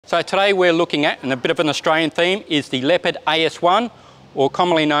So today we're looking at, and a bit of an Australian theme, is the Leopard AS1, or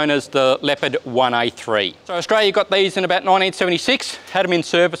commonly known as the Leopard 1A3. So Australia got these in about 1976, had them in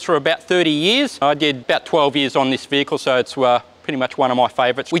service for about 30 years. I did about 12 years on this vehicle, so it's pretty much one of my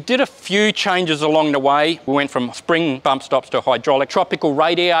favourites. We did a few changes along the way. We went from spring bump stops to hydraulic. Tropical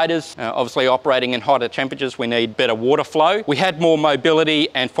radiators, obviously operating in hotter temperatures, we need better water flow. We had more mobility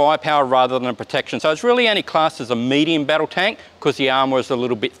and firepower rather than protection. So it's really only classed as a medium battle tank because the Armour was a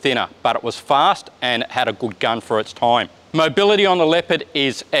little bit thinner, but it was fast and it had a good gun for its time. Mobility on the Leopard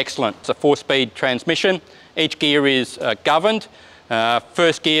is excellent. It's a 4-speed transmission. Each gear is governed.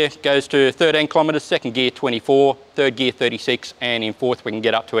 First gear goes to 13 kilometres, second gear 24, third gear 36, and in fourth we can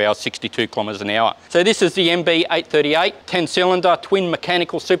get up to our 62 kilometres an hour. So this is the MB838 10-cylinder twin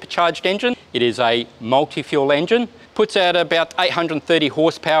mechanical supercharged engine. It is a multi-fuel engine. Puts out about 830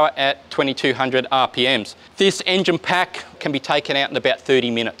 horsepower at 2200 RPMs. This engine pack can be taken out in about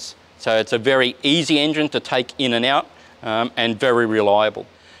 30 minutes. So it's a very easy engine to take in and out and very reliable.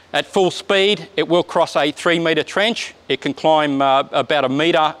 At full speed, it will cross a 3-metre trench. It can climb about a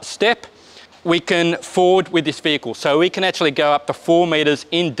metre step. We can forward with this vehicle, so we can actually go up to 4 metres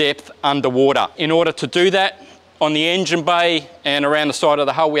in depth underwater. In order to do that, on the engine bay and around the side of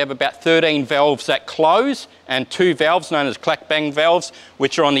the hull, we have about 13 valves that close and 2 valves known as clack-bang valves,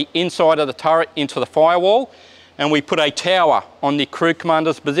 which are on the inside of the turret into the firewall. And we put a tower on the crew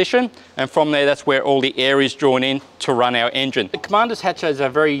commander's position, and from there that's where all the air is drawn in to run our engine. The commander's hatch has a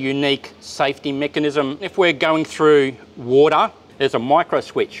very unique safety mechanism. If we're going through water, there's a micro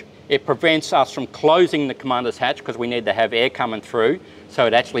switch. It prevents us from closing the commander's hatch because we need to have air coming through, so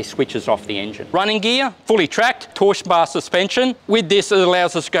it actually switches off the engine. Running gear, fully tracked, torsion bar suspension. With this, it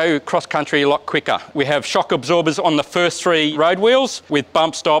allows us to go cross-country a lot quicker. We have shock absorbers on the first 3 road wheels with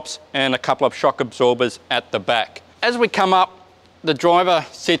bump stops and a couple of shock absorbers at the back. As we come up, the driver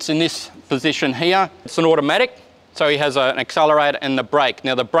sits in this position here. It's an automatic, so he has an accelerator and the brake.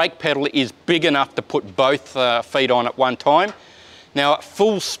 Now the brake pedal is big enough to put both feet on at one time. Now at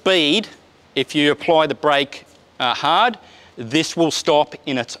full speed, if you apply the brake hard, this will stop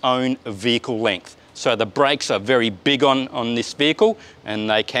in its own vehicle length. So the brakes are very big on this vehicle and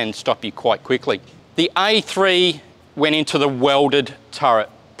they can stop you quite quickly. The A3 went into the welded turret.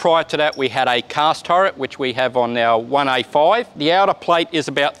 Prior to that, we had a cast turret, which we have on our 1A5. The outer plate is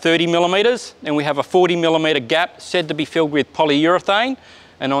about 30 millimetres, and we have a 40 millimetre gap said to be filled with polyurethane.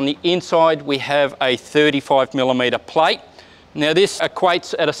 And on the inside, we have a 35 millimetre plate. Now this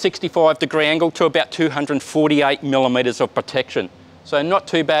equates at a 65-degree angle to about 248 millimetres of protection. So not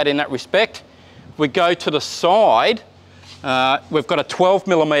too bad in that respect. If we go to the side, we've got a 12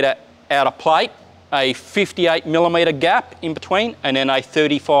 millimetre outer plate, a 58 millimetre gap in between, and then a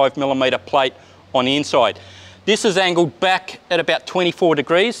 35 millimetre plate on the inside. This is angled back at about 24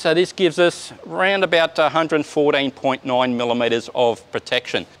 degrees, so this gives us around about 114.9 millimetres of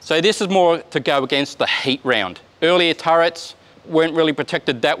protection. So this is more to go against the heat round. Earlier turrets weren't really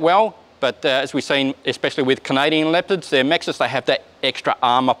protected that well, but as we've seen, especially with Canadian Leopards, their Mexus, they have that extra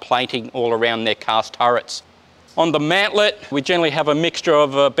armour plating all around their cast turrets. On the mantlet, we generally have a mixture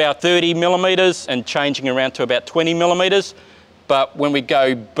of about 30 millimetres and changing around to about 20 millimetres. But when we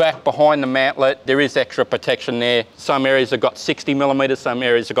go back behind the mantlet, there is extra protection there. Some areas have got 60 millimetres, some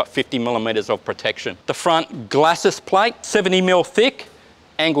areas have got 50 millimetres of protection. The front glacis plate, 70 mil thick,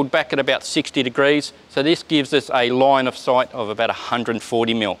 angled back at about 60 degrees. So this gives us a line of sight of about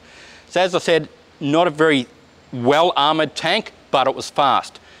 140 mil. So as I said, not a very well armoured tank, but it was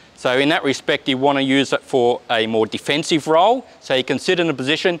fast. So in that respect, you want to use it for a more defensive role. So you can sit in a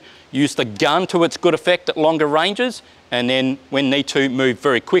position, use the gun to its good effect at longer ranges, and then when need to, move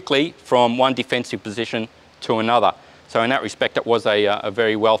very quickly from one defensive position to another. So in that respect, it was a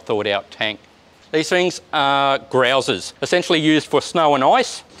very well thought out tank. These things are grousers, essentially used for snow and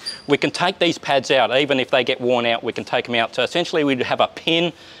ice. We can take these pads out, even if they get worn out, we can take them out. So essentially we'd have a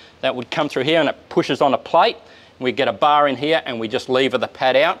pin that would come through here and it pushes on a plate. We get a bar in here and we just lever the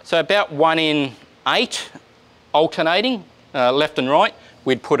pad out. So about 1 in 8 alternating, left and right,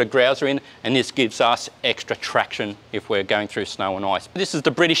 we'd put a grouser in, and this gives us extra traction if we're going through snow and ice. This is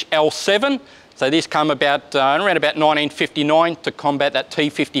the British L7. So these come about around about 1959 to combat that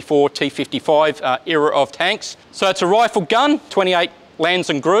T54, T55 era of tanks. So it's a rifle gun, 28 lands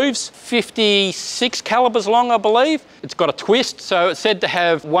and grooves, 56 calibers long, I believe. It's got a twist, so it's said to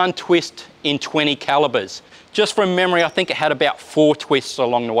have 1 twist in 20 calibers. Just from memory, I think it had about 4 twists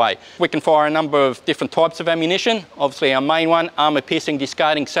along the way. We can fire a number of different types of ammunition. Obviously our main one, armour-piercing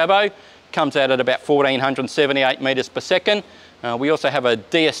discarding sabot, comes out at about 1478 metres per second. We also have a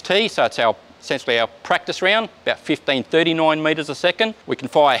DST, so it's our essentially our practice round, about 1539 metres a second. We can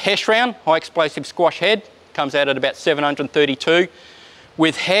fire a HESH round, high explosive squash head, comes out at about 732.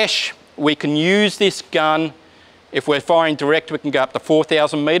 With HESH, we can use this gun, if we're firing direct, we can go up to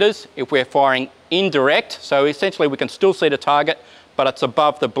 4,000 metres. If we're firing indirect, so essentially we can still see the target, but it's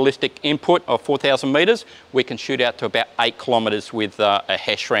above the ballistic input of 4,000 metres, we can shoot out to about 8 kilometres with a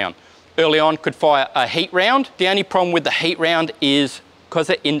HESH round. Early on, could fire a heat round. The only problem with the heat round is because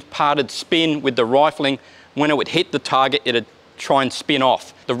it imparted spin with the rifling, when it would hit the target, it'd try and spin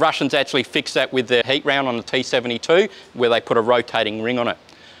off. The Russians actually fixed that with their heat round on the T-72, where they put a rotating ring on it.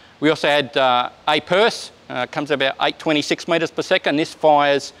 We also had AUSSIE, comes about 826 metres per second. This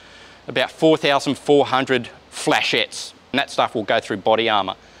fires about 4,400 flashettes, and that stuff will go through body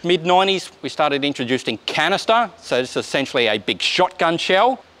armour. Mid-90s, we started introducing canister, so it's essentially a big shotgun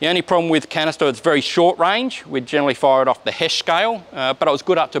shell. The only problem with canister, it's very short range. We'd generally fire it off the HESH scale, but it was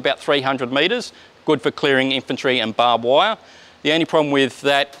good up to about 300 metres, good for clearing infantry and barbed wire. The only problem with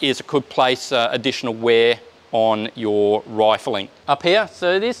that is it could place additional wear on your rifling. Up here,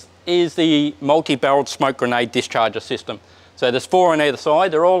 so this is the multi-barreled smoke grenade discharger system. So there's 4 on either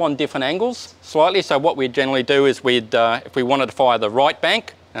side, they're all on different angles slightly. So what we'd generally do is if we wanted to fire the right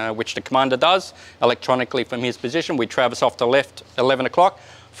bank, which the commander does electronically from his position, we'd traverse off the left 11 o'clock,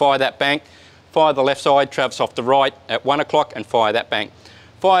 fire that bank, fire the left side, traverse off the right at 1 o'clock and fire that bank.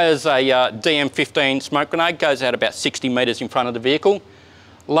 Fires a DM15 smoke grenade, goes out about 60 metres in front of the vehicle.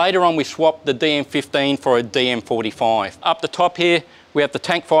 Later on we swapped the DM15 for a DM45. Up the top here we have the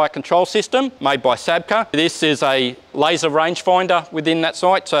tank fire control system made by Sabca. This is a laser rangefinder within that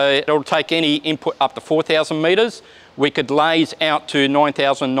sight, so it'll take any input up to 4,000 metres. We could laze out to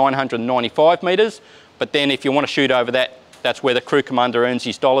 9,995 metres, but then if you want to shoot over that, that's where the crew commander earns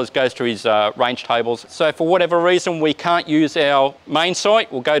his dollars, goes to his range tables. So for whatever reason we can't use our main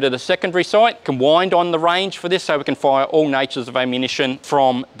sight, we'll go to the secondary sight. Can wind on the range for this so we can fire all natures of ammunition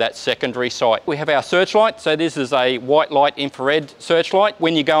from that secondary sight. We have our searchlight, so this is a white light infrared searchlight.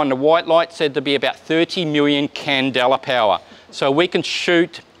 When you go into white light, said to be about 30 million candela power. So we can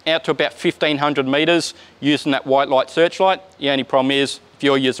shoot out to about 1,500 metres using that white light searchlight. The only problem is if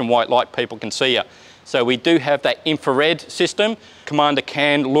you're using white light, people can see you. So we do have that infrared system. Commander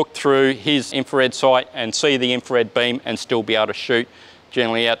can look through his infrared sight and see the infrared beam and still be able to shoot,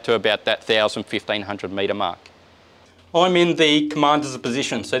 generally out to about that 1,000, 1,500 metre mark. I'm in the commander's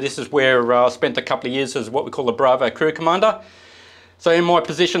position. So this is where I spent a couple of years as what we call the Bravo crew commander. So in my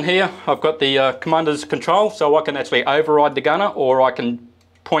position here, I've got the commander's control, so I can actually override the gunner, or I can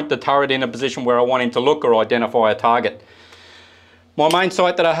point the turret in a position where I want him to look or identify a target. My main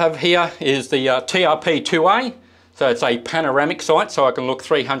sight that I have here is the TRP-2A. So it's a panoramic sight, so I can look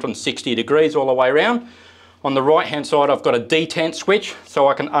 360 degrees all the way around. On the right hand side I've got a detent switch, so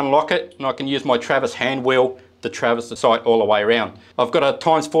I can unlock it and I can use my Travis hand wheel to traverse the sight all the way around. I've got a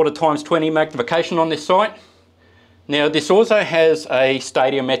 ×4 to ×20 magnification on this sight. Now this also has a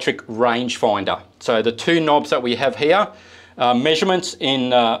stadiometric rangefinder. So the two knobs that we have here are measurements in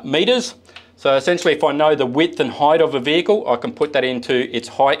metres. So essentially if I know the width and height of a vehicle, I can put that into its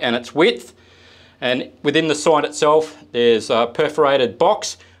height and its width. And within the sight itself, there's a perforated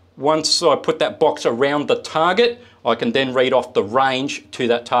box. Once I put that box around the target, I can then read off the range to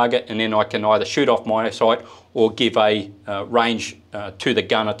that target, and then I can either shoot off my sight or give a range to the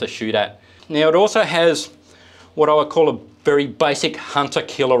gunner to shoot at. Now it also has what I would call a very basic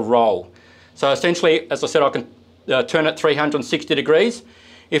hunter-killer roll. So essentially, as I said, I can turn it 360 degrees.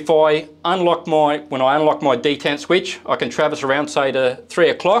 If I unlock when I unlock my detent switch, I can traverse around, say to 3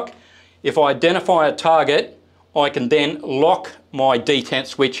 o'clock. If I identify a target, I can then lock my detent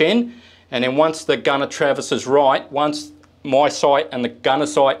switch in, and then once the gunner traverses right, once my sight and the gunner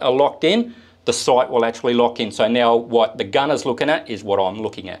sight are locked in, the sight will actually lock in. So now what the gunner's looking at is what I'm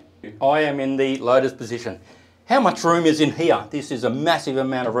looking at. I am in the loader's position. How much room is in here? This is a massive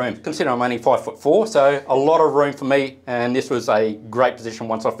amount of room. Consider I'm only 5'4", so a lot of room for me, and this was a great position.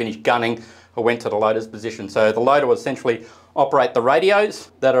 Once I finished gunning, I went to the loader's position. So the loader will essentially operate the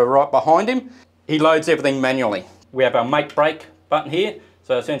radios that are right behind him. He loads everything manually. We have our make break button here.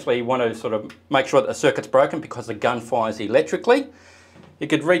 So essentially you want to sort of make sure that the circuit's broken because the gun fires electrically. You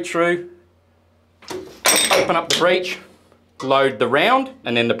could reach through, open up the breech, load the round,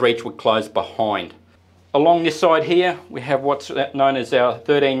 and then the breech would close behind. Along this side here, we have what's known as our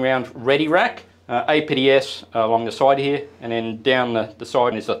 13 round ready rack, APDS along the side here, and then down the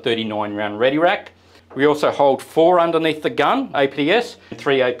side is a 39 round ready rack. We also hold 4 underneath the gun, APDS, and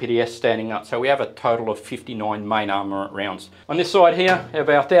 3 APDS standing up. So we have a total of 59 main armament rounds. On this side here, we have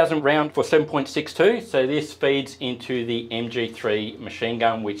our 1000 round for 7.62. So this feeds into the MG3 machine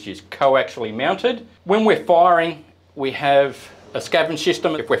gun, which is coaxially mounted. When we're firing, we have a scavenge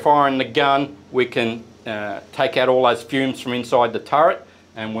system. If we're firing the gun, we can take out all those fumes from inside the turret.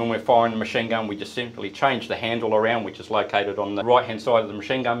 And when we're firing the machine gun, we just simply change the handle around, which is located on the right hand side of the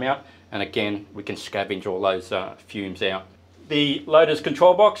machine gun mount. And again, we can scavenge all those fumes out. The loader's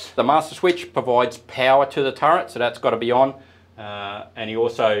control box, the master switch provides power to the turret, so that's got to be on. And he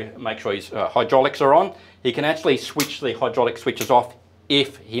also makes sure his hydraulics are on. He can actually switch the hydraulic switches off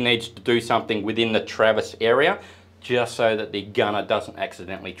if he needs to do something within the traverse area, just so that the gunner doesn't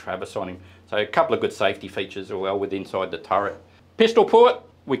accidentally traverse on him. So a couple of good safety features as well with inside the turret. Pistol port,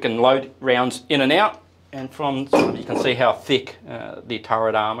 we can load rounds in and out, and from you can see how thick the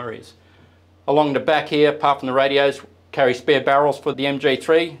turret armour is. Along the back here, apart from the radios, carry spare barrels for the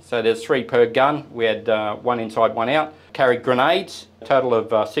MG3, so there's 3 per gun. We had 1 inside, 1 out. Carry grenades, a total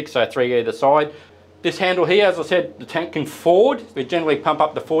of 6, so 3 either side. This handle here, as I said, the tank can ford. We generally pump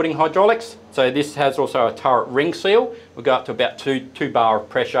up the fording hydraulics. So this has also a turret ring seal. We go up to about 2 bar of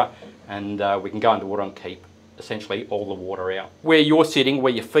pressure, and we can go underwater and keep essentially all the water out. Where you're sitting,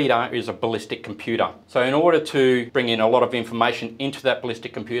 where your feet are, is a ballistic computer. So in order to bring in a lot of information into that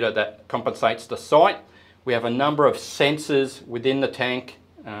ballistic computer that compensates the sight, we have a number of sensors within the tank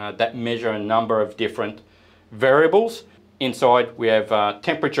that measure a number of different variables. Inside we have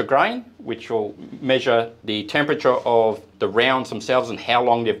temperature grain, which will measure the temperature of the rounds themselves and how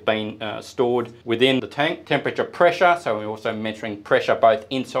long they've been stored within the tank. Temperature pressure, so we're also measuring pressure both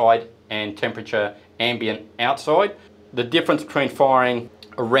inside and temperature ambient outside. The difference between firing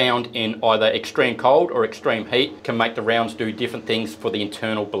a round in either extreme cold or extreme heat can make the rounds do different things for the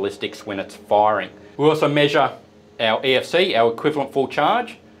internal ballistics when it's firing. We also measure our EFC, our equivalent full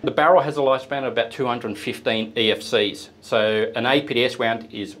charge. The barrel has a lifespan of about 215 EFCs. So an APDS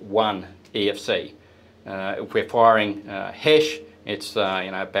round is 1 EFC. If we're firing HESH, it's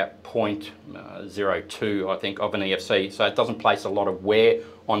about 0.02, I think, of an EFC. So it doesn't place a lot of wear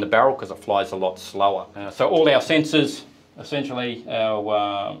on the barrel because it flies a lot slower. So all our sensors, essentially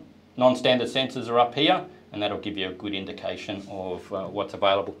our non-standard sensors, are up here, and that'll give you a good indication of what's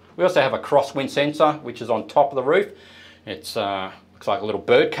available. We also have a crosswind sensor, which is on top of the roof. It's looks like a little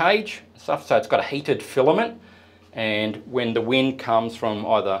bird cage stuff, so it's got a heated filament, and when the wind comes from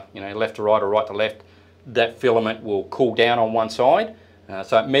either left to right or right to left, that filament will cool down on one side.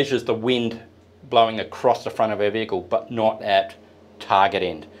 So it measures the wind blowing across the front of our vehicle, but not at target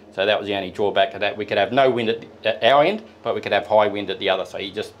end. So that was the only drawback of that. We could have no wind at our end, but we could have high wind at the other. So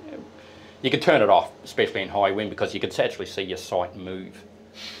you could turn it off, especially in high wind, because you could actually see your sight move.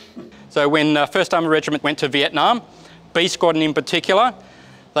 So when 1st Armour Regiment went to Vietnam, B Squadron in particular,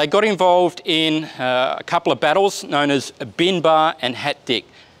 they got involved in a couple of battles known as Bin Ba and Hat Dik.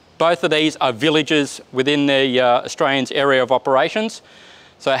 Both of these are villages within the Australians' area of operations.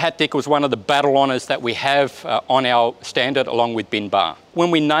 So Hat Dik was one of the battle honours that we have on our standard, along with Bin Ba.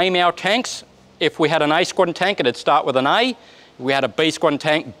 When we name our tanks, if we had an A Squadron tank, it'd start with an A. If we had a B Squadron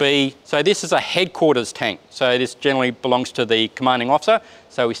tank, B. So this is a headquarters tank. So this generally belongs to the commanding officer.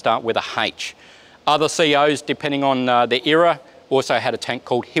 So we start with a H. Other COs, depending on the era, also had a tank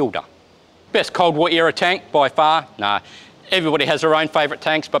called Hilda. Best Cold War era tank by far? Nah. Everybody has their own favourite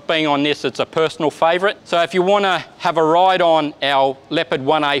tanks, but being on this, it's a personal favourite. So if you want to have a ride on our Leopard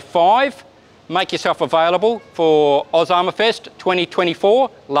 1A5, make yourself available for Oz Armour Fest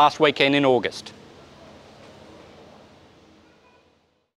 2024, last weekend in August.